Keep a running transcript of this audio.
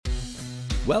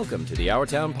Welcome to the Our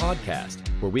Town Podcast,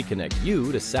 where we connect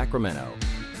you to Sacramento.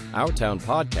 Our Town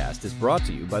Podcast is brought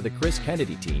to you by the Chris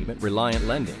Kennedy team at Reliant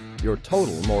Lending, your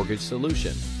total mortgage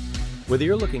solution. Whether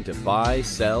you're looking to buy,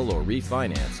 sell, or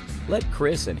refinance, let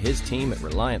Chris and his team at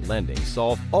Reliant Lending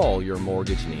solve all your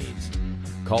mortgage needs.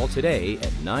 Call today at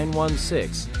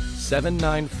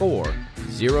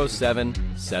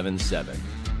 916-794-0777.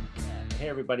 Hey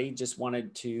everybody, just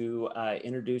wanted to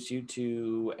introduce you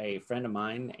to a friend of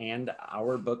mine and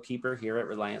our bookkeeper here at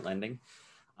Reliant Lending,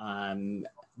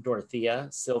 Dorothea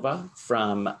Silva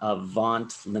from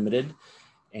Avant Limited,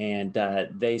 and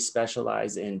they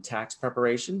specialize in tax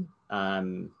preparation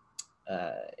and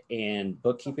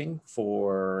bookkeeping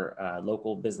for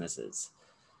local businesses.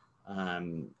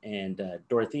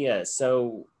 Dorothea,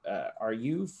 so are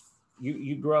you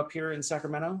grew up here in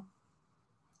Sacramento?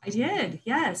 I did,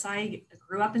 yes. I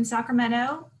grew up in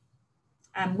Sacramento.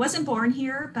 Wasn't born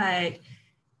here, but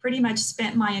pretty much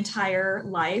spent my entire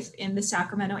life in the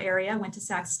Sacramento area. Went to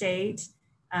Sac State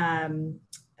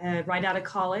right out of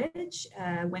college.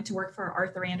 Went to work for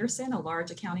Arthur Andersen, a large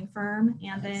accounting firm,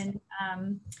 and then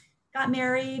got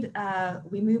married.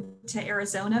 We moved to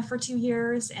Arizona for 2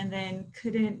 years and then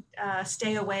couldn't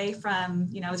stay away from,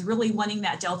 I was really wanting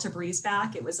that Delta breeze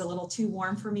back. It was a little too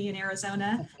warm for me in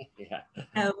Arizona. Yeah.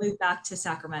 So moved back to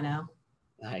Sacramento.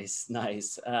 Nice.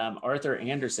 Arthur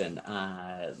Andersen,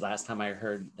 last time I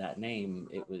heard that name,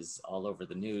 it was all over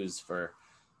the news for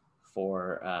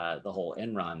the whole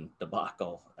Enron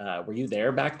debacle. Were you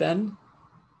there back then?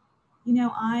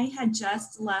 I had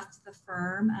just left the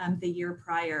firm the year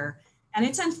prior, and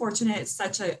it's unfortunate. It's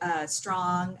such a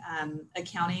strong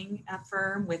accounting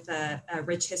firm with a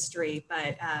rich history,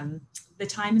 but the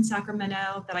time in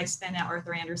Sacramento that I spent at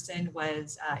Arthur Andersen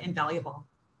was invaluable.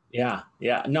 Yeah.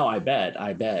 No, I bet.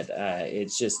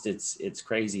 It's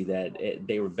crazy that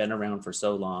they were been around for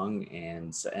so long,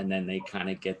 and then they kind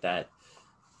of get that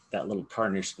little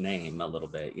tarnished name a little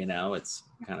bit. It's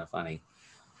kind of funny.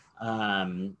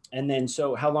 And then,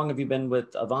 so how long have you been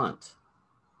with Avant?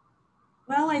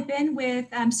 Well, I've been with,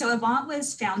 so Avant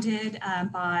was founded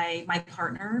by my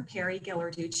partner, Perry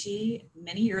Ghilarducci,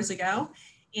 many years ago.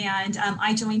 And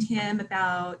I joined him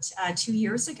about 2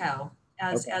 years ago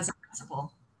as a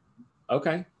principal.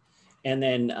 Okay. And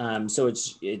then, so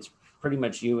it's pretty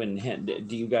much you and him.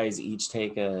 Do you guys each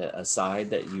take a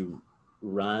side that you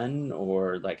run,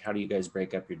 or like, how do you guys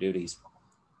break up your duties?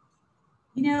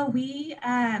 We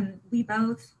have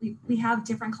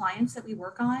different clients that we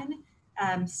work on.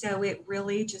 So it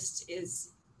really just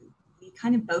is, we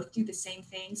kind of both do the same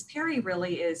things. Perry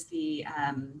really is the,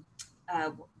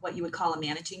 what you would call a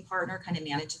managing partner, kind of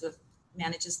manages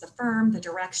the firm, the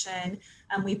direction.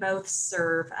 We both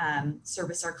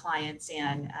service our clients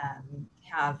and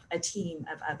have a team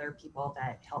of other people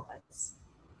that help us.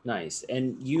 Nice.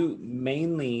 And you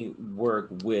mainly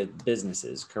work with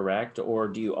businesses, correct? Or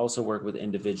do you also work with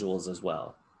individuals as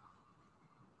well?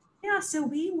 Yeah, so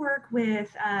we work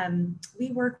with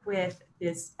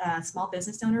small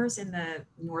business owners in the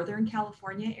Northern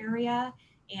California area.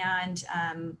 And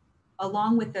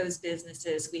along with those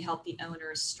businesses, we help the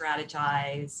owners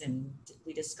strategize and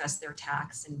we discuss their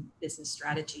tax and business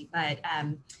strategy. But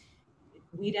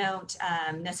we don't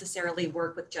necessarily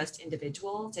work with just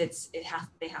individuals. They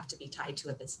have to be tied to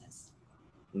a business.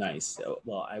 Nice.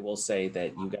 Well, I will say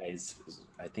that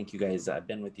I think you guys, I've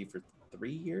been with you for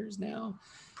 3 years now,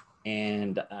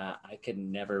 and I could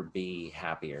never be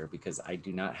happier because I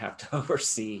do not have to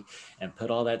oversee and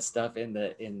put all that stuff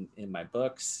in my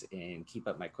books and keep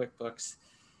up my QuickBooks.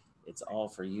 It's all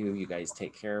for you. You guys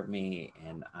take care of me,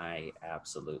 and I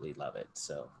absolutely love it.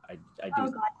 So I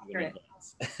do.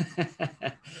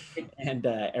 And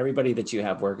everybody that you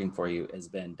have working for you has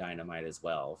been dynamite as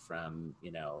well. From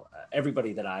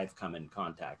everybody that I've come in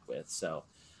contact with, so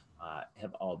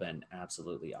have all been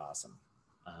absolutely awesome.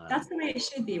 That's the way it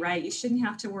should be, right? You shouldn't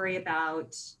have to worry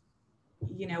about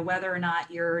whether or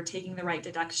not you're taking the right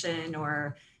deduction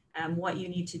or what you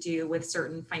need to do with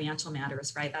certain financial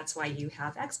matters, right? That's why you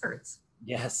have experts.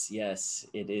 Yes,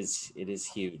 it is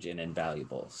huge and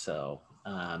invaluable. So,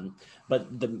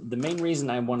 but the main reason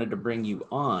I wanted to bring you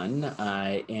on,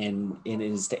 and it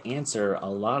is to answer a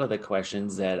lot of the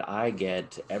questions that I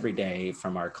get every day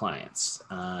from our clients.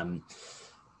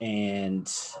 And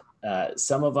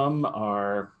some of them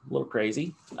are a little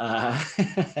crazy.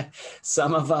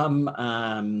 Some of them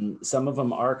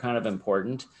are kind of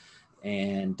important.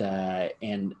 And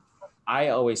I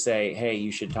always say, hey,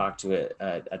 you should talk to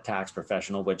a tax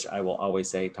professional, which I will always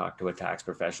say, talk to a tax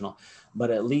professional.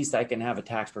 But at least I can have a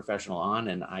tax professional on,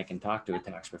 and I can talk to a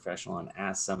tax professional and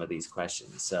ask some of these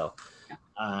questions. So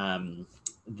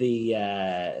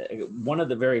one of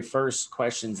the very first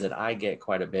questions that I get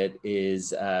quite a bit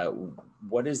is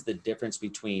what is the difference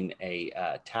between a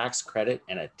tax credit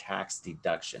and a tax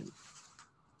deduction?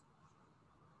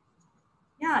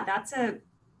 Yeah, that's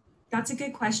a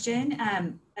good question.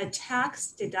 A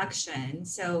tax deduction.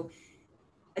 So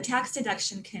a tax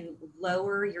deduction can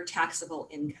lower your taxable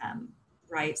income,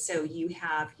 right? So you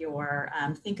have your,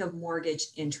 think of mortgage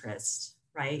interest,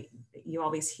 right? You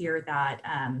always hear that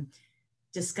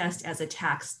discussed as a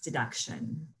tax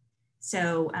deduction.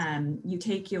 So you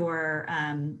take your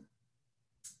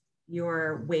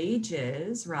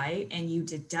wages, right? And you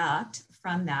deduct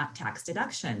from that tax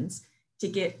deductions to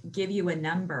give you a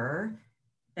number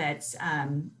that's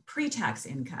pre-tax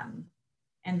income.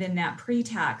 And then that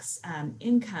pre-tax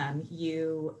income,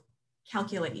 you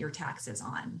calculate your taxes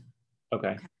on.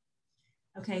 Okay.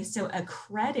 Okay, so a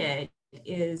credit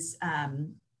is, a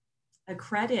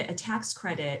tax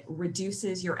credit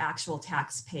reduces your actual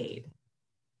tax paid.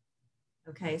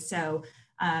 Okay, so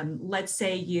let's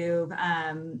say you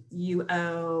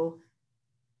owe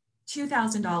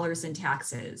 $2,000 in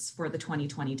taxes for the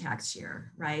 2020 tax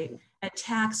year, right? A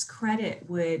tax credit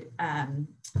would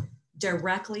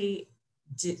directly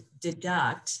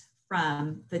deduct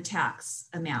from the tax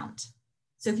amount.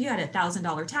 So if you had a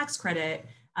 $1,000 tax credit,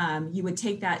 you would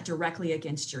take that directly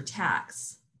against your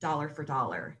tax, dollar for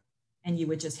dollar, and you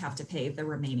would just have to pay the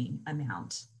remaining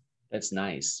amount. That's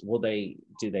nice. Do they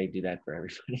do that for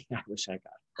everybody? I wish I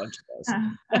got a bunch of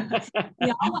those.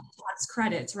 We all want tax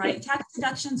credits, right? Tax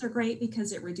deductions are great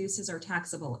because it reduces our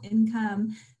taxable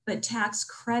income, but tax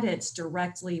credits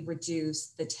directly reduce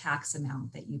the tax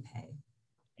amount that you pay.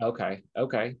 Okay.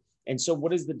 Okay. And so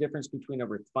what is the difference between a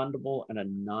refundable and a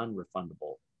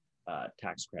non-refundable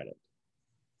tax credit?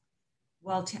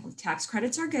 Well, tax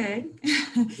credits are good.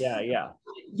 Yeah.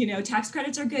 You know, tax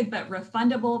credits are good, but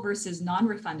refundable versus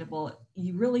non-refundable,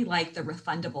 you really like the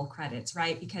refundable credits,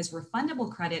 right? Because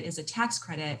refundable credit is a tax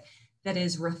credit that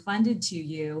is refunded to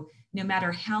you no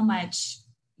matter how much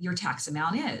your tax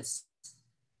amount is.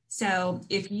 So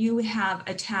if you have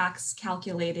a tax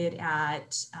calculated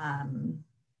at,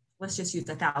 let's just use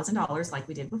 $1,000 like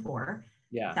we did before,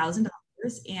 yeah, $1,000,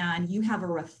 and you have a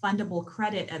refundable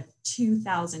credit of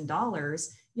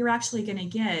 $2,000, you're actually going to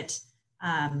get,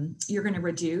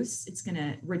 it's going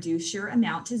to reduce your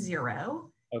amount to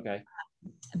zero. Okay.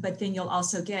 But then you'll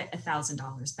also get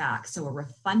 $1,000 back. So a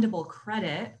refundable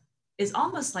credit is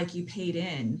almost like you paid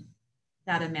in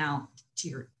that amount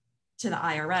to the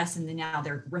IRS, and then now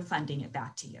they're refunding it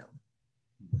back to you.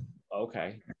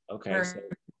 Okay. So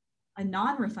a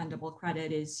non-refundable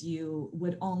credit is you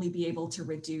would only be able to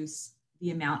reduce the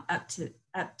amount up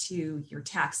to your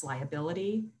tax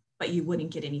liability, but you wouldn't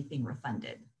get anything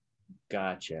refunded.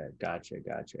 Gotcha.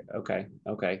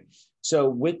 Okay. So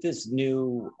with this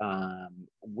new,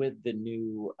 with the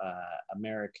new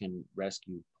American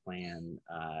Rescue Plan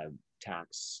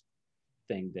tax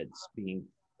thing that's being,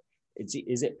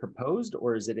 is it proposed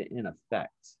or is it in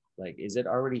effect? Like, is it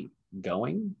already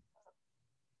going?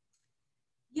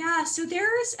 Yeah, so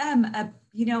there's a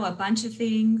bunch of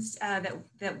things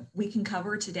that we can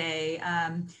cover today.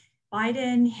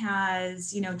 Biden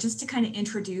has, just to kind of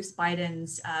introduce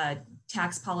Biden's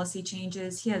tax policy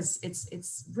changes,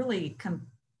 it's really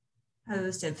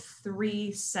composed of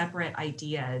three separate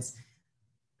ideas.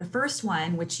 The first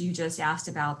one, which you just asked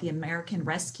about, the American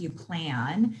Rescue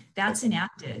Plan, that's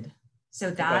enacted. So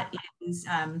that is,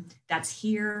 that's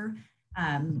here,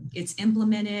 it's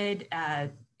implemented,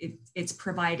 it's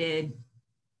provided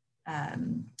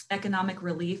economic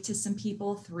relief to some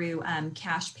people through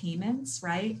cash payments,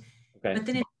 right? Okay. But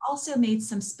then it also made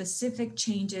some specific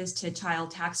changes to child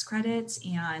tax credits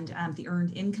and the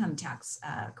earned income tax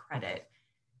credit.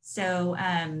 So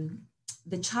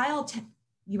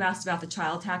you asked about the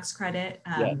child tax credit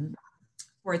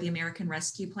for the American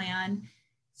Rescue Plan.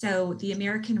 So the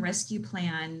American Rescue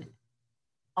Plan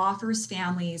offers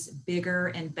families bigger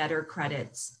and better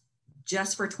credits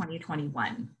just for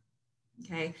 2021.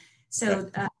 Okay, so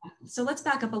so let's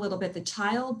back up a little bit. The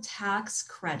child tax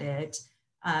credit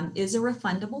is a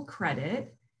refundable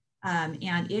credit,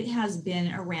 and it has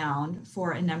been around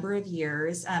for a number of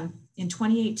years. In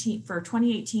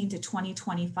 2018 to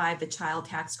 2025, the child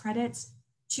tax credits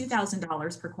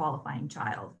 $2,000 per qualifying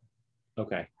child.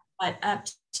 Okay, but up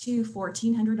to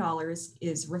 $1,400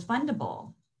 is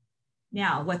refundable.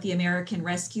 Now, what the American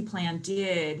Rescue Plan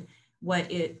did,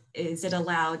 it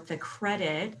allowed the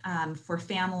credit for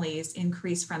families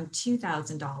increase from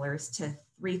 $2,000 to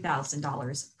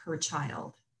 $3,000 per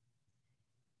child.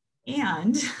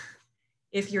 And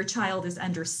if your child is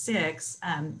under 6,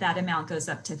 that amount goes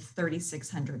up to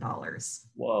 $3,600.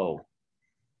 Whoa.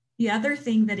 The other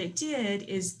thing that it did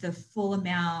is the full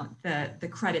amount, the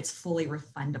credit's fully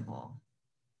refundable.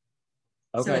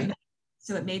 Okay.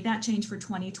 So it made that change for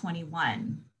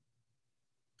 2021.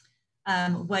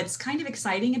 What's kind of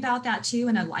exciting about that too,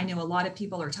 and I know a lot of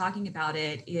people are talking about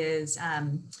it, is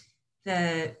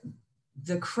the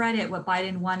credit. What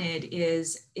Biden wanted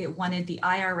is it wanted the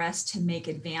IRS to make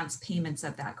advance payments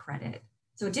of that credit.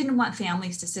 So it didn't want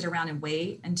families to sit around and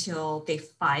wait until they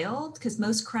filed, because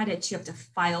most credits you have to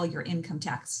file your income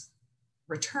tax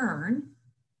return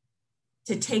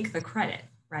to take the credit,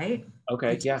 right?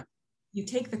 Okay, yeah. You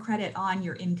take the credit on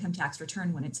your income tax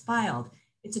return when it's filed.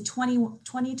 It's a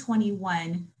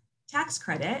 2021 tax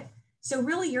credit. So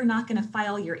really you're not going to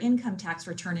file your income tax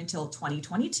return until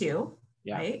 2022,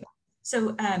 right?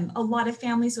 So a lot of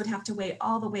families would have to wait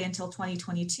all the way until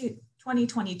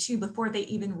 2022 before they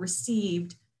even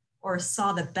received or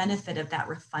saw the benefit of that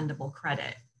refundable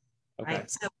credit, right?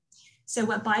 So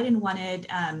what Biden wanted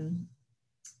and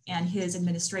his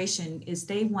administration is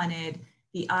they wanted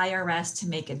the IRS to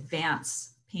make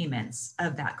advance payments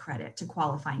of that credit to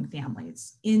qualifying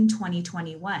families in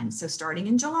 2021. So starting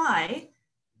in July,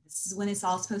 this is when it's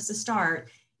all supposed to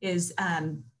start, is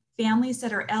families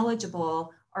that are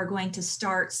eligible are going to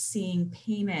start seeing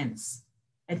payments,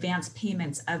 advance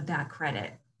payments of that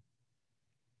credit.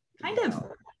 Kind of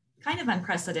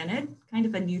unprecedented, kind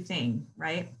of a new thing,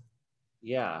 right?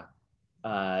 Yeah,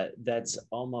 that's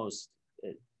almost,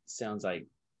 it sounds like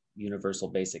universal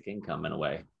basic income in a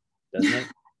way, doesn't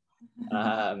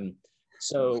it?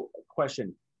 So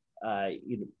question,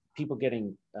 people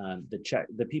getting the check,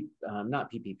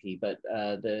 not PPP, but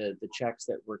the checks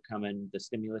that were coming, the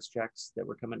stimulus checks that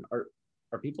were coming,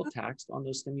 are people taxed on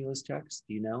those stimulus checks?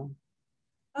 Do you know?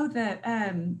 Oh,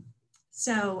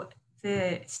 so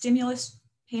the stimulus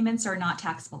payments are not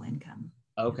taxable income.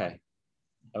 Okay.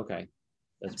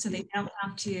 So they don't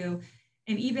have to,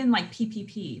 and even like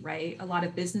PPP, right? A lot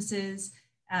of businesses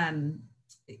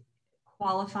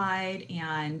qualified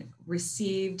and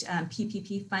received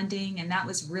PPP funding, and that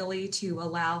was really to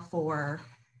allow for,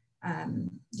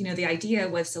 the idea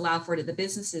was to allow for the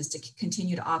businesses to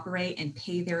continue to operate and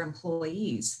pay their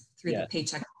employees through the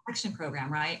Paycheck Protection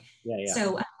Program, right? Yeah.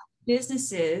 So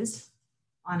businesses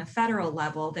on a federal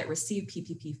level that receive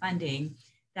PPP funding,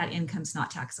 that income's not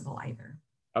taxable either.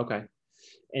 Okay.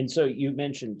 And so you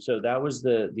mentioned, so that was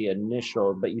the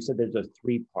initial, but you said there's a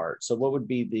 3-part. So what would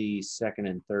be the second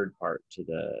and third part to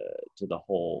the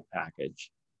whole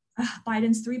package?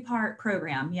 Biden's 3-part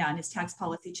program, and his tax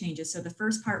policy changes. So the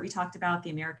first part we talked about, the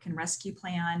American Rescue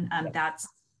Plan, that's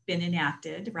been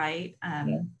enacted, right?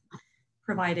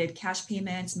 Provided cash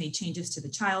payments, made changes to the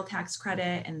child tax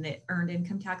credit and the earned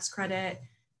income tax credit.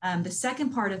 The second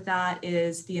part of that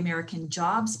is the American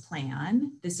Jobs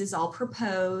Plan. This is all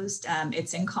proposed.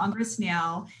 It's in Congress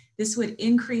now. This would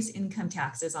increase income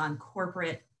taxes on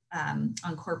corporate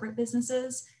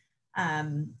businesses,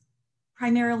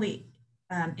 primarily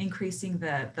increasing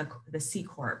the C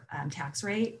Corp tax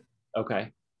rate.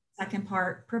 Okay. Second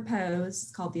part proposed,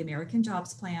 it's called the American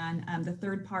Jobs Plan. The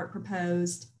third part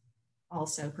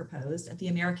also proposed, the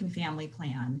American Family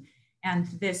Plan. And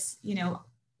this, when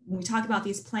we talk about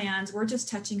these plans, we're just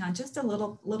touching on just a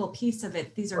little piece of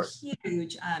it. These are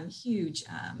huge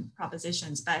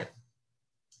propositions, but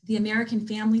the American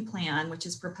Family Plan, which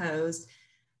is proposed,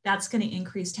 that's going to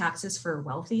increase taxes for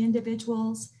wealthy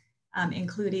individuals,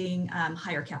 including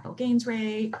higher capital gains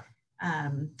rate.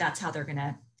 That's how they're going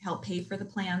to help pay for the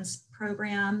plan's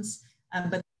programs.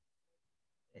 But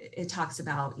it talks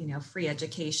about, free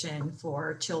education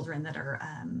for children that are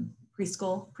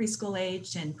preschool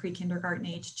aged and pre-kindergarten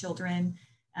age children,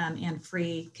 and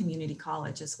free community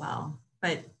college as well.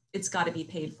 But it's got to be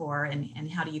paid for,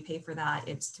 and how do you pay for that?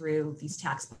 It's through these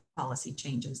tax policy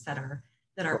changes that are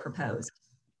proposed.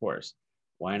 Of course,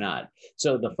 why not?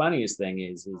 So the funniest thing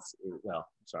is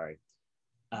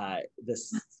the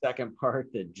second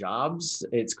part, the jobs.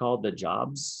 It's called the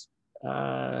jobs,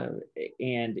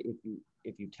 and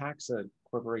if you tax a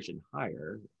corporation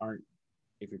higher,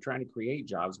 if you're trying to create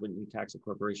jobs, wouldn't you tax a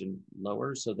corporation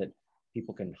lower so that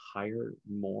people can hire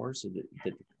more, so that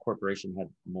the corporation had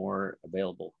more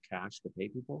available cash to pay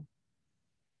people?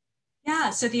 Yeah,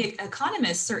 so the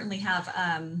economists certainly have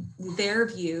their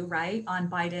view, right, on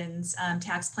Biden's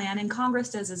tax plan, and Congress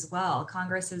does as well.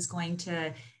 Congress is going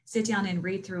to sit down and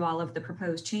read through all of the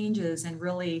proposed changes and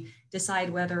really decide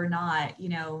whether or not,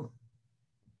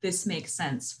 this makes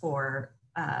sense for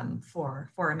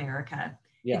America.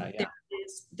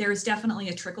 There's definitely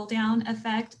a trickle down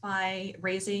effect by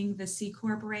raising the C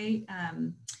Corp rate.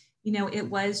 It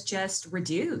was just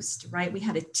reduced, right? We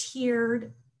had a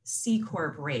tiered C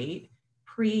Corp rate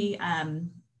pre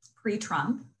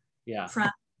pre-Trump. Yeah.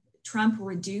 Trump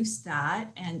reduced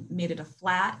that and made it a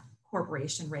flat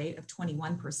corporation rate of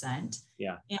 21%.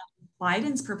 Yeah. And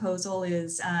Biden's proposal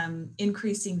is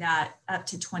increasing that up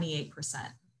to 28%.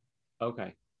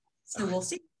 Okay. So we'll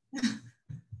see.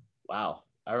 Wow.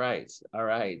 All right. All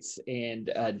right.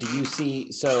 And do you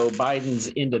see, so Biden's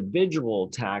individual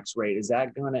tax rate, is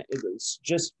that going to, it's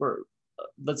just for,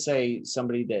 let's say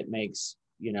somebody that makes,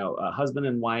 you know, a husband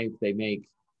and wife, they make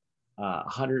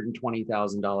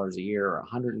 $120,000 a year or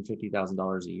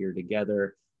 $150,000 a year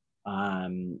together.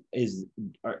 Is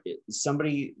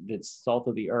somebody that's salt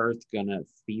of the earth going to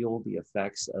feel the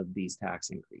effects of these tax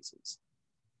increases?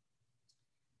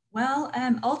 Well,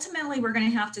 ultimately, we're going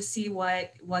to have to see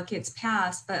what gets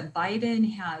passed. But Biden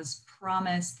has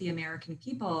promised the American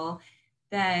people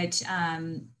that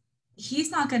he's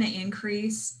not going to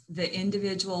increase the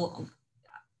individual.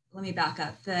 Let me back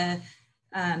up. The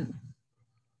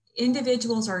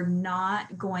individuals are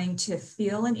not going to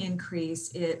feel an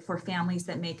increase for families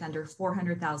that make under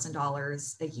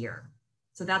 $400,000 a year.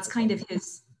 So that's kind of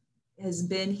has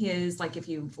been his, like, if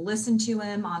you've listened to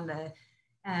him on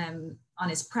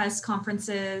his press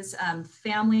conferences,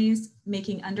 families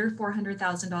making under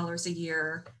 $400,000 a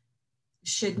year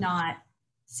should not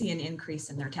see an increase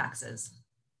in their taxes.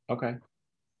 Okay.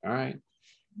 All right.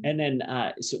 And then,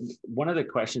 so one of the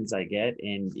questions I get,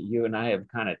 and you and I have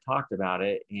kind of talked about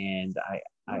it, and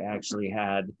I actually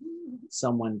had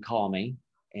someone call me,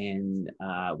 and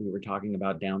we were talking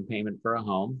about down payment for a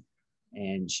home,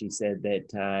 and she said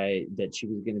that she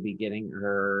was going to be getting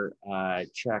her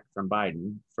check from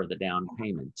Biden for the down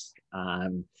payment.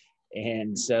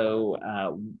 And so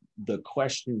the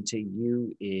question to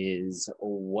you is,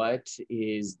 what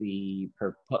is the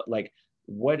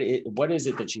what is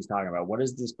it that she's talking about? What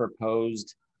is this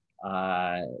proposed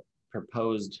real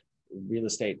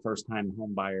estate first-time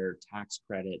home buyer tax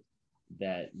credit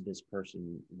that this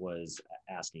person was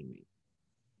asking me?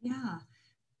 Yeah.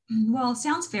 Well, it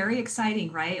sounds very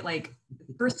exciting, right? Like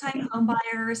first-time home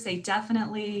buyers, they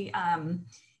definitely,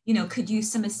 could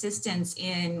use some assistance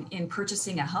in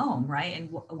purchasing a home, right? And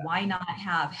why not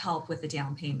have help with the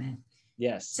down payment?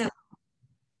 Yes. So,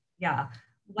 yeah,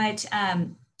 what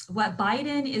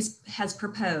Biden has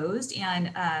proposed,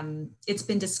 and it's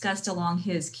been discussed along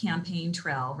his campaign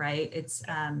trail, right? It's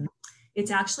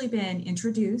actually been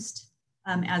introduced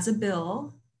as a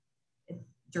bill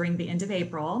during the end of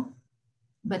April,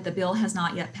 but the bill has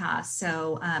not yet passed.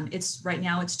 So right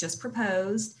now it's just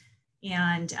proposed,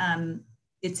 and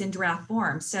it's in draft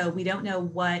form. So we don't know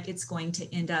what it's going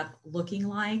to end up looking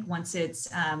like once it's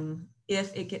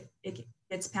if it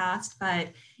gets passed. But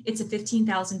it's a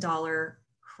 $15,000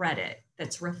 credit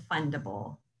that's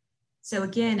refundable. So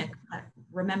again,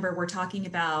 remember, we're talking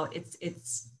about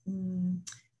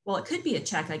well, it could be a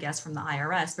check, I guess, from the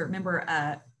IRS, but remember,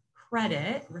 a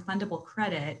refundable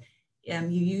credit, you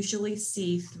usually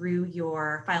see through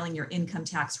filing your income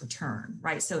tax return,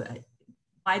 right? So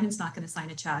Biden's not going to sign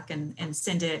a check and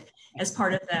send it as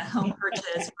part of the home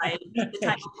purchase, right? The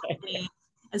title company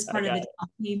as part of the down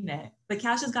payment. The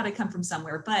cash has got to come from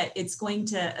somewhere, but it's going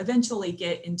to eventually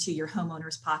get into your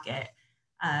homeowner's pocket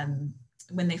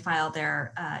when they file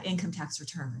their income tax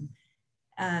return.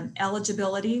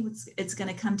 Eligibility, it's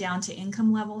going to come down to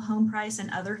income level, home price, and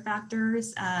other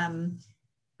factors,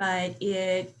 but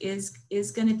it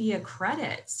is going to be a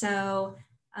credit. So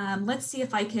let's see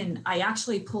if I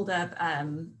actually pulled up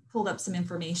some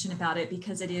information about it,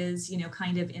 because it is,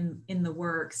 kind of in the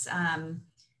works.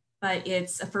 But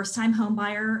it's a first-time home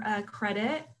buyer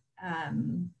credit.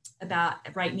 About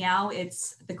right now,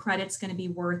 the credit's going to be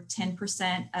worth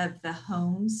 10% of the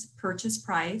home's purchase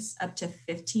price, up to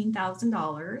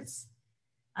 $15,000.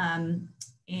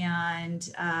 And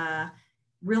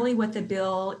really, what the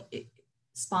bill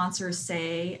sponsors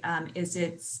say is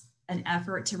it's an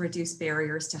effort to reduce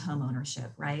barriers to home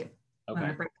ownership. Right? Okay. We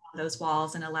want to break down those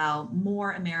walls and allow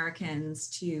more Americans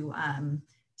to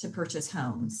purchase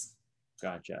homes.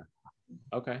 Gotcha.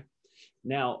 Okay.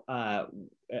 Now,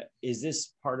 is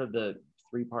this part of the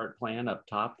three-part plan up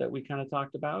top that we kind of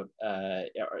talked about, that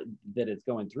it's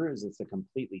going through? Is this a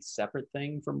completely separate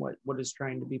thing from what is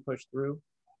trying to be pushed through?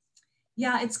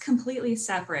 Yeah, it's completely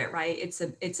separate, right? It's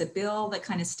a bill that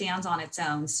kind of stands on its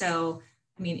own. So,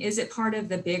 I mean, is it part of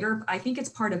the bigger? I think it's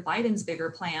part of Biden's bigger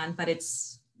plan, but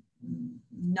it's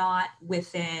not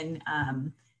within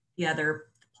the other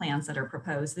plans that are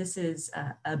proposed. This is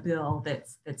a bill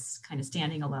that's kind of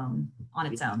standing alone on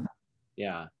its own.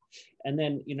 Yeah. And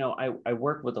then, I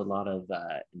work with a lot of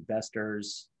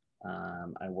investors.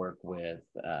 I work with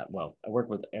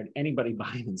anybody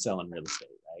buying and selling real estate,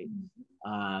 right?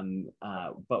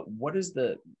 But what is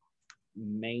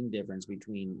main difference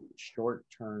between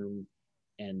short-term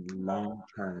and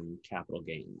long-term capital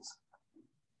gains?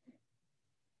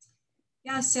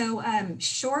 Yeah, so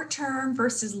short-term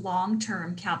versus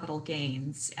long-term capital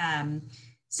gains.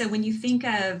 So when you think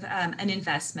of an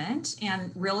investment,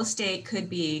 and real estate could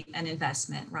be an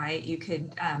investment, right? You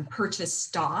could purchase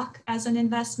stock as an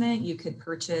investment. You could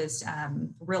purchase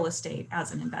real estate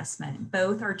as an investment.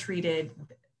 Both are treated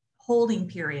holding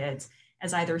periods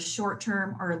as either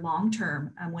short-term or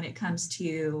long-term when it comes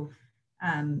to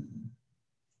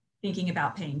thinking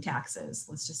about paying taxes.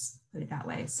 Let's just put it that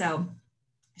way. So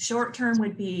short term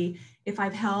would be if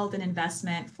I've held an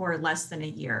investment for less than a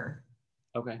year.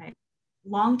 Okay. Right?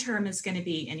 Long term is going to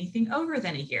be anything over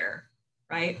than a year,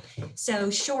 right? So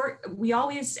short, we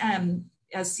always,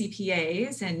 as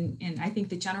CPAs, and I think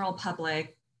the general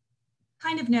public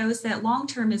kind of knows that long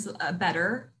term is a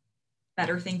better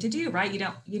thing to do, right?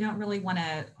 You don't really want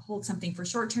to hold something for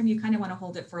short term. You kind of want to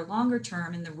hold it for a longer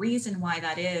term. And the reason why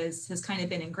that has kind of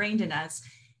been ingrained in us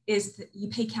is that you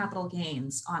pay capital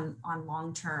gains on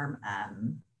long-term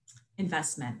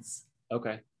investments.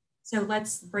 Okay. So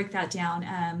let's break that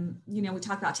down. We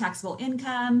talk about taxable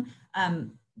income.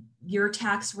 Your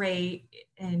tax rate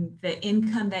and the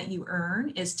income that you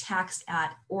earn is taxed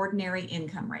at ordinary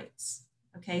income rates.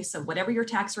 Okay, so whatever your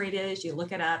tax rate is, you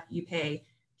look it up, you pay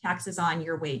taxes on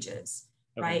your wages,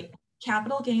 okay. Right?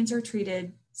 Capital gains are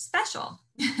treated special.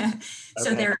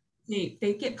 So okay.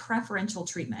 they get preferential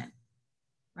treatment.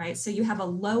 Right, so you have a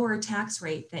lower tax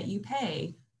rate that you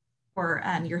pay for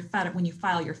when you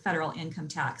file your federal income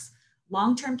tax.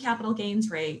 Long-term capital gains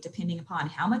rate, depending upon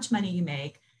how much money you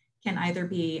make, can either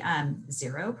be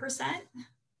 0%,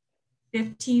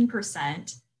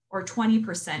 15%, or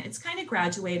 20%. It's kind of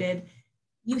graduated.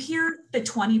 You hear the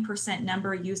 20%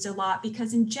 number used a lot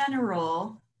because in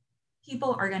general,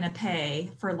 people are going to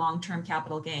pay for long-term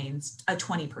capital gains a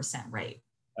 20% rate.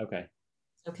 Okay.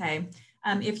 Okay.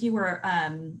 If you've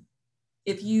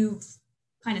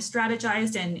kind of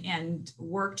strategized and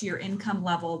worked your income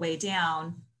level way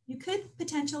down, you could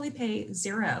potentially pay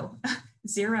zero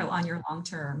on your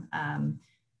long-term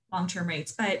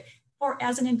rates. But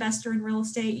as an investor in real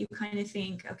estate, you kind of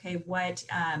think, okay, what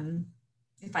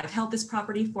if I've held this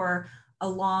property for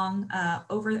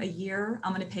over a year,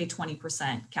 I'm going to pay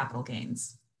 20% capital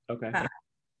gains. Okay.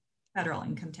 Federal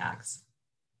income tax.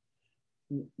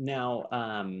 Now,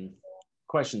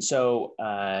 question. So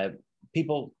a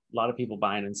lot of people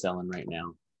buying and selling right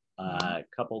now. A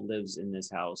couple lives in this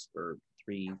house for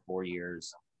 3-4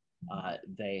 years.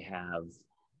 They have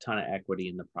a ton of equity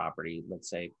in the property. Let's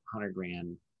say 100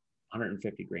 grand,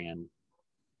 150 grand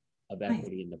of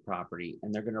equity in the property,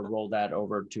 and they're going to roll that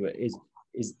over to it.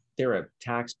 Is there a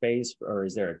tax base or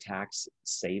is there a tax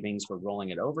savings for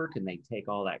rolling it over? Can they take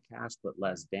all that cash, put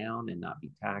less down and not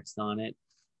be taxed on it?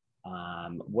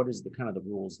 What is the kind of the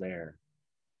rules there?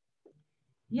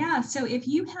 Yeah, so if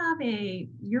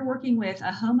you're working with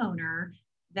a homeowner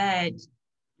that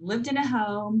lived in a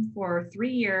home for 3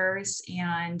 years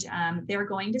and they're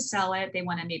going to sell it, they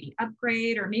want to maybe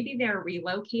upgrade, or maybe they're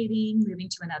relocating, moving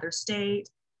to another state.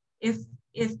 If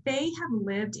they have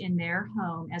lived in their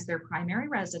home as their primary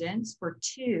residence for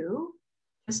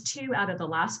just two out of the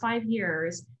last 5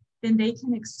 years, then they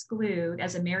can exclude,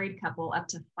 as a married couple, up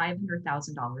to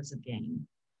 $500,000 of gain.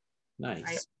 Nice.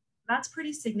 Right? That's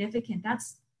pretty significant.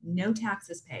 That's no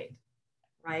taxes paid,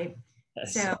 right?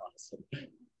 That's so awesome.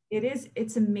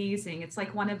 It's amazing. It's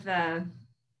like one of the,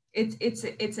 it's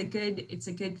a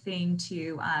good thing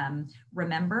to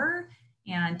remember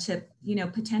and to,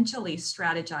 potentially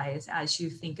strategize as you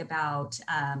think about,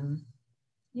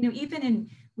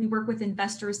 we work with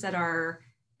investors that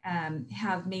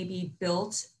have maybe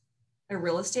built a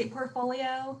real estate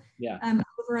portfolio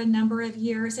over a number of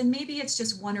years, and maybe it's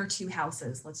just 1 or 2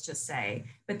 houses, let's just say,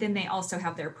 but then they also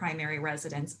have their primary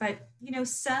residence. But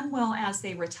some will, as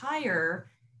they retire,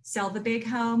 sell the big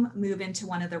home, move into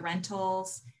one of the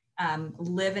rentals,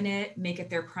 live in it, make it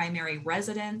their primary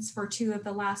residence for 2 of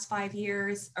the last 5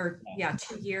 years, or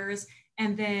 2 years,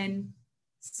 and then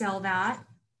sell that,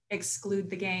 exclude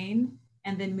the gain,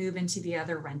 and then move into the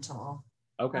other rental.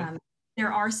 Okay.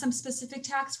 There are some specific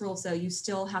tax rules, though. You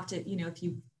still have to, if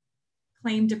you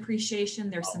claim depreciation,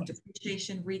 there's some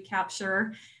depreciation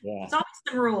recapture. Yeah. There's always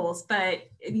some rules, but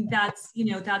I mean, that's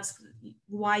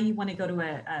why you want to go to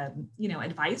a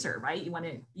advisor, right? You want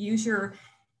to use your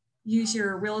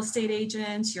real estate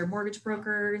agents, your mortgage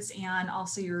brokers, and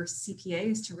also your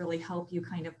CPAs to really help you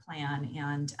kind of plan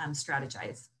and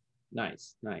strategize.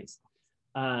 Nice.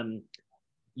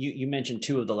 You mentioned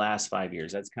 2 of the last 5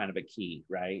 years. That's kind of a key,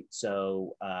 right?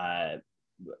 So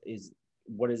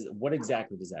what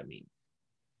exactly does that mean?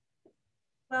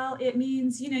 Well, it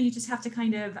means, you just have to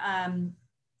kind of,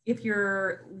 if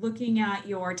you're looking at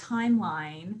your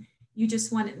timeline, you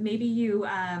just want, maybe you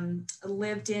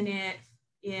lived in it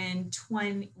in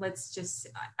 20,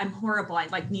 I'm horrible. I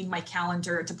like need my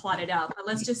calendar to plot it out, but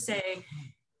let's just say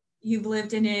you've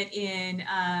lived in it in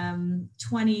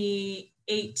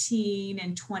 2018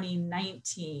 and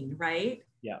 2019, right?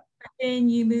 Yeah. But then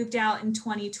you moved out in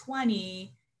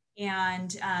 2020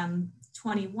 and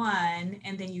 21,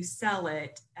 and then you sell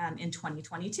it in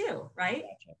 2022, right?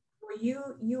 Gotcha. Well,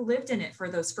 you lived in it for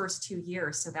those first 2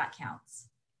 years, so that counts.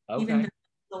 Okay. Even though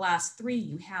the last 3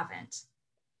 you haven't.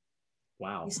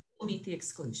 Wow. You still meet the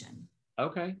exclusion.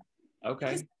 Okay.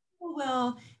 Because people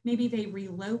will, maybe they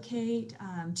relocate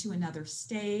to another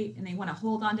state and they want to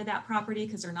hold on to that property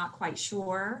because they're not quite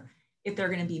sure if they're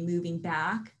going to be moving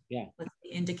back, let's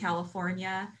say, into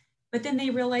California. But then they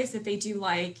realize that they do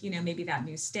like, maybe that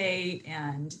new state,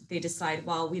 and they decide,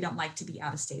 well, we don't like to be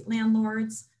out-of-state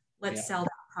landlords. Let's sell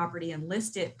that property and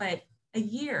list it. But a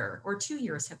year or 2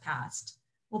 years have passed.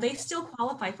 Well, they still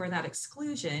qualify for that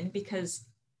exclusion because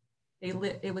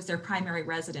it was their primary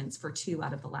residence for 2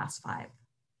 out of the last 5.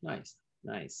 Nice.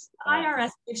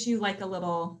 IRS gives you like a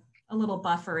little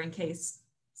buffer in case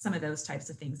some of those types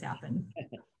of things happen.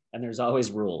 And there's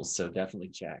always rules, so definitely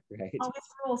check, right? Always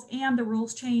rules, and the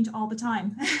rules change all the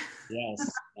time.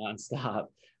 Yes, nonstop.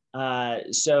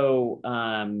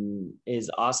 As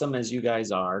awesome as you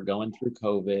guys are going through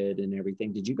COVID and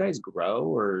everything, did you guys grow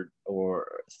or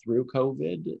through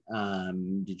COVID?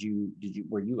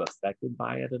 Were you affected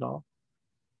by it at all?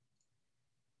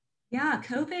 Yeah,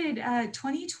 COVID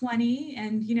 2020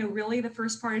 and really the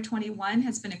first part of 21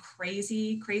 has been a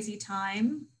crazy, crazy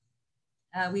time.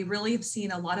 We really have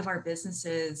seen a lot of our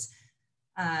businesses,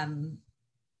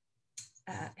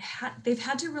 they've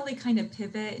had to really kind of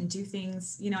pivot and do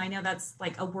things. I know that's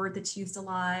like a word that's used a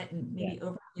lot and maybe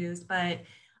overused, but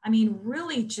I mean,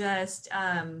 really just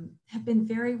have been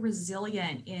very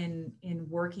resilient in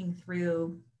working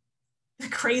through the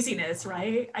craziness,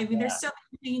 right? I mean, there's so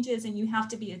many changes, and you have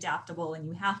to be adaptable, and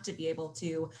you have to be able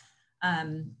to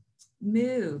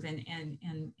move and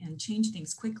change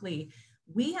things quickly.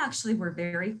 We actually were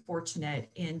very fortunate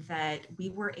in that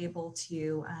we were able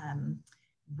to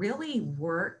really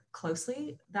work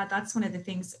closely. That's one of the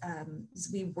things, is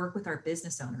we work with our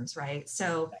business owners, right?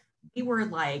 So we were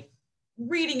like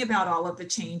reading about all of the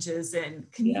changes and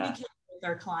communicating with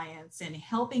our clients and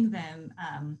helping them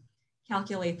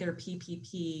calculate their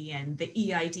PPP and the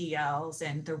EIDLs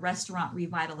and the restaurant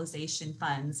revitalization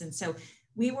funds. And so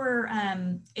we were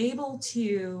able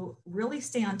to really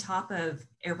stay on top of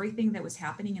everything that was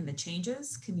happening in the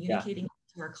changes, communicating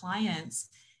to our clients,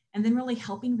 and then really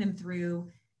helping them through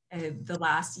the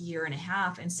last year and a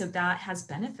half. And so that has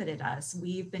benefited us.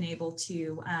 We've been able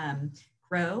to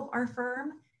grow our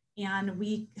firm, and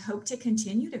we hope to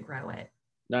continue to grow it.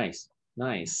 Nice.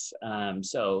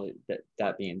 So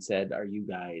that being said, are you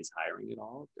guys hiring at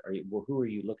all? Who are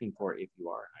you looking for if you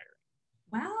are hiring?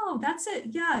 Wow, that's it.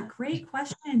 Yeah, great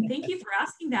question. Thank you for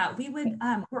asking that.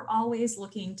 We're always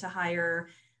looking to hire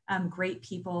great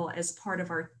people as part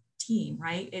of our team,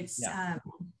 right? It's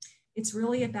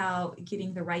really about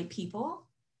getting the right people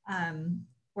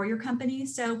for your company.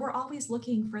 So we're always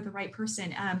looking for the right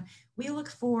person. We look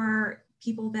for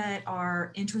people that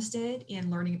are interested in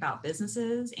learning about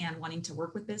businesses and wanting to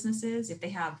work with businesses. If they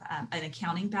have an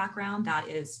accounting background, that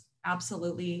is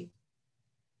absolutely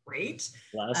great.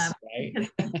 Plus, right?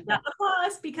 That's a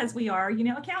plus because we are,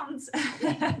 accountants.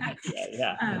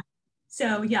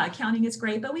 So yeah, accounting is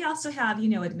great, but we also have,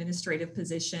 administrative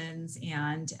positions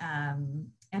and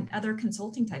other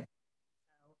consulting type.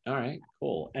 All right,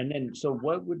 cool. And then, so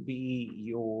what would be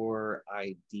your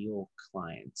ideal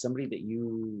client? Somebody that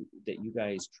you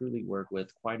guys truly work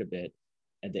with quite a bit,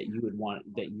 and that you would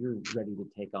want, that you're ready to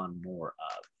take on more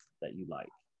of, that you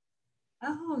like.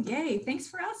 Oh, yay. Thanks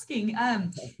for asking.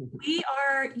 We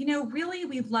are, really,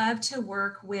 we'd love to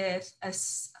work with a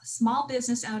small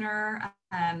business owner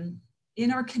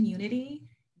in our community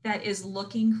that is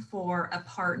looking for a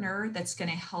partner that's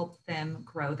going to help them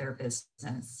grow their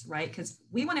business, right? Because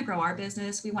we want to grow our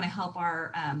business. We want to help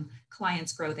our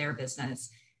clients grow their business.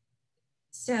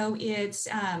 So it's,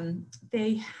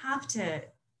 they have to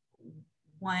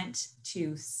want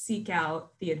to seek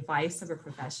out the advice of a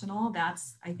professional.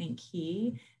 That's, I think,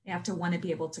 key. They have to want to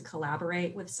be able to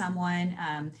collaborate with someone,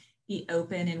 be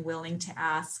open and willing to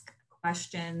ask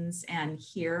questions and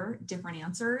hear different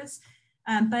answers.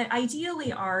 But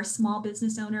ideally, our small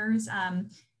business owners,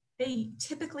 they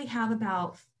typically have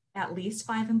about at least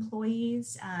 5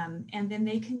 employees. And then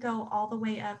they can go all the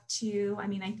way up to, I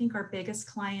mean, I think our biggest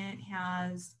client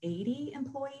has 80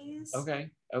 employees. Okay.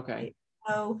 Right?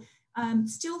 So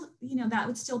still, you know, that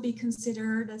would still be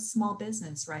considered a small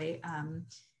business, right?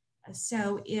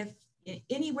 So if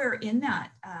anywhere in that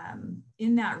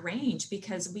range,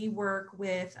 because we work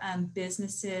with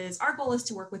businesses, our goal is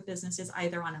to work with businesses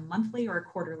either on a monthly or a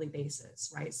quarterly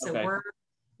basis, right? So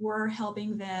we're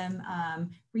helping them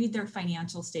read their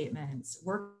financial statements,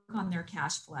 work on their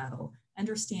cash flow,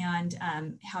 understand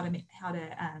how to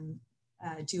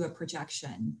do a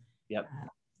projection. Yep.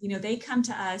 You know, they come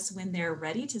to us when they're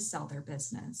ready to sell their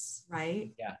business,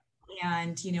 right? Yeah.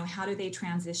 And, you know, how do they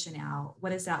transition out?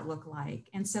 What does that look like?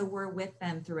 And so we're with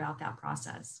them throughout that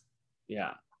process.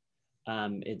 Yeah.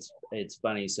 It's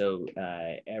funny. So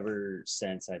ever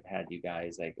since I've had you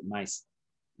guys, like my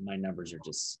numbers are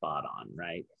just spot on,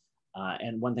 right?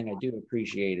 And one thing I do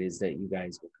appreciate is that you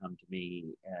guys will come to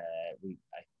me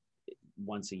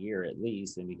once a year at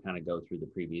least, and we kind of go through the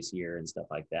previous year and stuff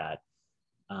like that.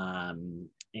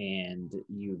 And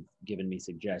you've given me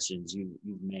suggestions. You've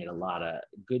made a lot of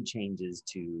good changes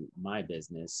to my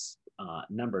business,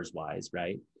 numbers wise,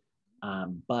 right?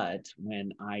 But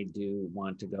when I do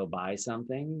want to go buy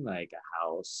something like a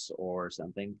house or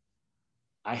something,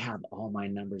 I have all my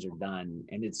numbers are done,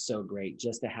 and it's so great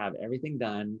just to have everything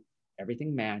done.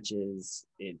 Everything matches.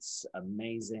 It's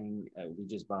amazing. We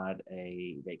just bought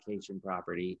a vacation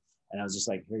property, and I was just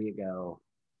like, here you go.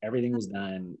 Everything was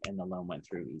done, and the loan went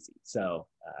through easy. So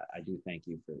I do thank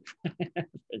you for that.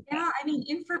 Yeah, I mean,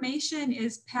 information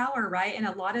is power, right? And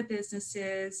a lot of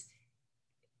businesses,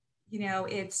 you know,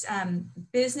 it's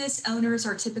business owners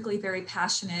are typically very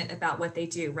passionate about what they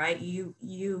do, right?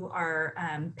 You are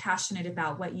passionate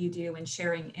about what you do and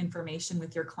sharing information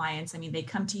with your clients. I mean, they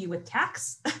come to you with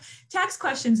tax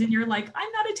questions, and you're like,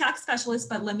 I'm not a tax specialist,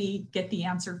 but let me get the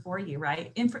answer for you,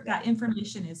 right? That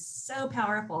information is so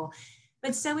powerful,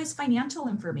 but so is financial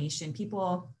information.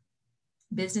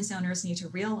 Business owners need to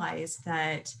realize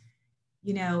that,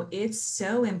 you know, it's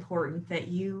so important that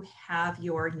you have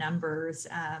your numbers,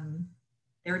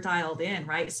 they're dialed in,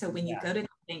 right? So when you go to the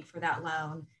bank for that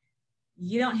loan,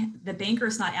 the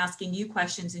banker's not asking you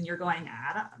questions and you're going,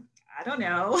 I don't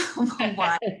know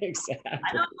why. Exactly.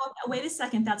 I don't know. Wait a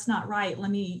second, that's not right.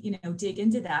 Let me, you know, dig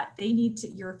into that.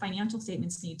 Your financial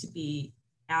statements need to be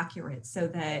accurate so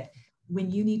that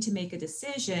when you need to make a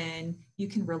decision, you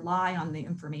can rely on the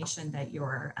information that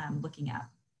you're looking at.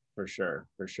 For sure.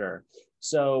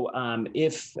 So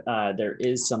if there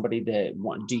is somebody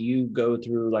do you go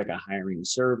through like a hiring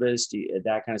service,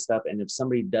 that kind of stuff? And if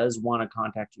somebody does want to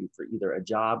contact you for either a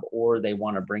job or they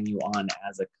want to bring you on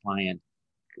as a client,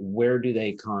 where do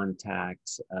they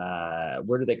contact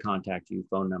you?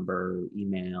 Phone number,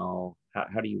 email?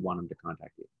 How do you want them to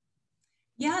contact you?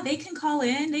 Yeah, they can call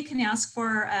in. They can ask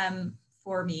for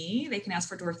me. They can ask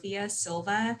for Dorothea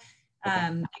Silva.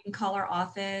 They can call our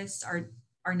office. Our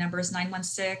number is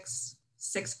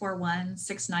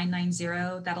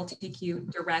 916-641-6990. That'll take you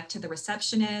direct to the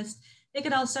receptionist. They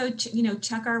could also,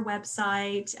 check our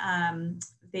website.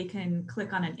 They can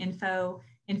click on an info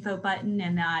button,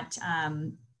 and that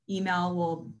email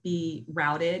will be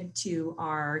routed to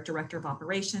our director of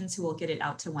operations, who will get it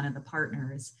out to one of the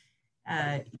partners.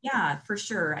 Yeah, for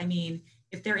sure. I mean,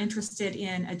 if they're interested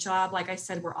in a job, like I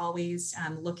said, we're always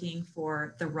looking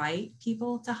for the right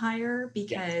people to hire,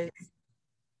 because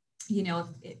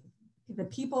the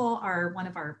people are one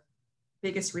of our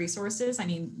biggest resources. I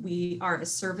mean, we are a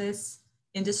service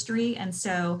industry, and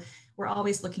so we're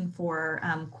always looking for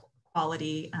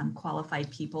quality, qualified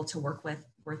people to work with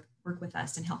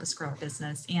us and help us grow our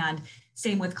business. And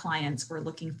same with clients. We're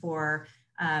looking for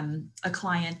a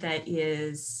client that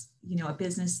is, a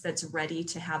business that's ready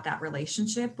to have that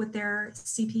relationship with their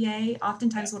CPA.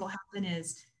 Oftentimes what will happen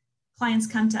is clients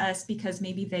come to us because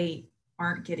maybe they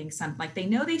aren't getting something, like they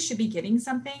know they should be getting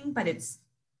something, but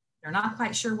they're not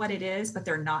quite sure what it is, but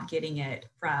they're not getting it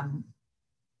from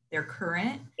their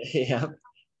current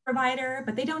provider,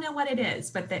 but they don't know what it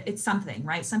is, but it's something,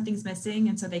 right? Something's missing.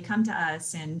 And so they come to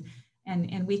us and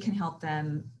we can help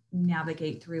them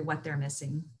navigate through what they're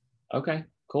missing. Okay,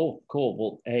 cool.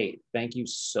 Well, hey, thank you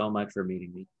so much for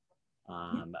meeting me.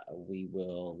 We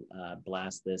will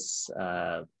blast this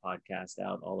podcast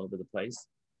out all over the place.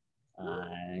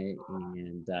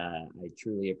 And I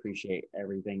truly appreciate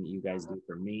everything that you guys do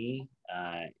for me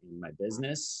in my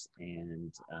business.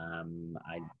 And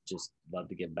I just love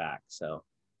to give back. So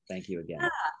thank you again. Yeah,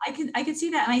 I can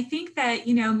see that. And I think that,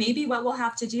 maybe what we'll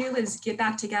have to do is get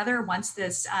back together once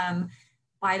this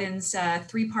Biden's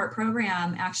 3-part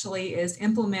program actually is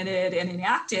implemented and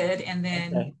enacted, and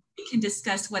then we can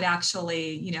discuss what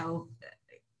actually,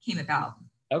 came about.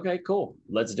 Okay, cool.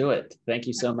 Let's do it. Thank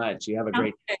you so much. You have a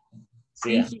great day.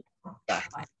 See ya. Thank you. Bye.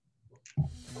 Bye.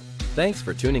 Thanks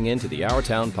for tuning in to the Our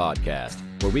Town podcast,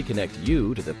 where we connect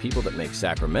you to the people that make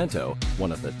Sacramento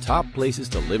one of the top places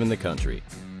to live in the country.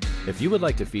 If you would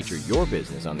like to feature your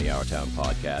business on the Our Town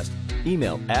podcast,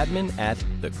 email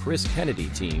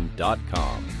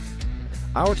admin@thechriskennedyteam.com.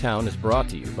 Our Town is brought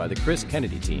to you by the Chris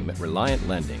Kennedy team at Reliant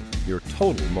Lending, your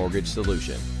total mortgage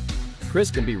solution.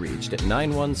 Chris can be reached at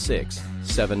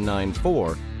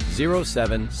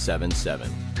 916-794-0777.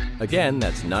 Again,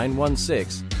 that's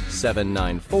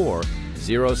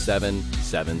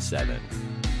 916-794-0777.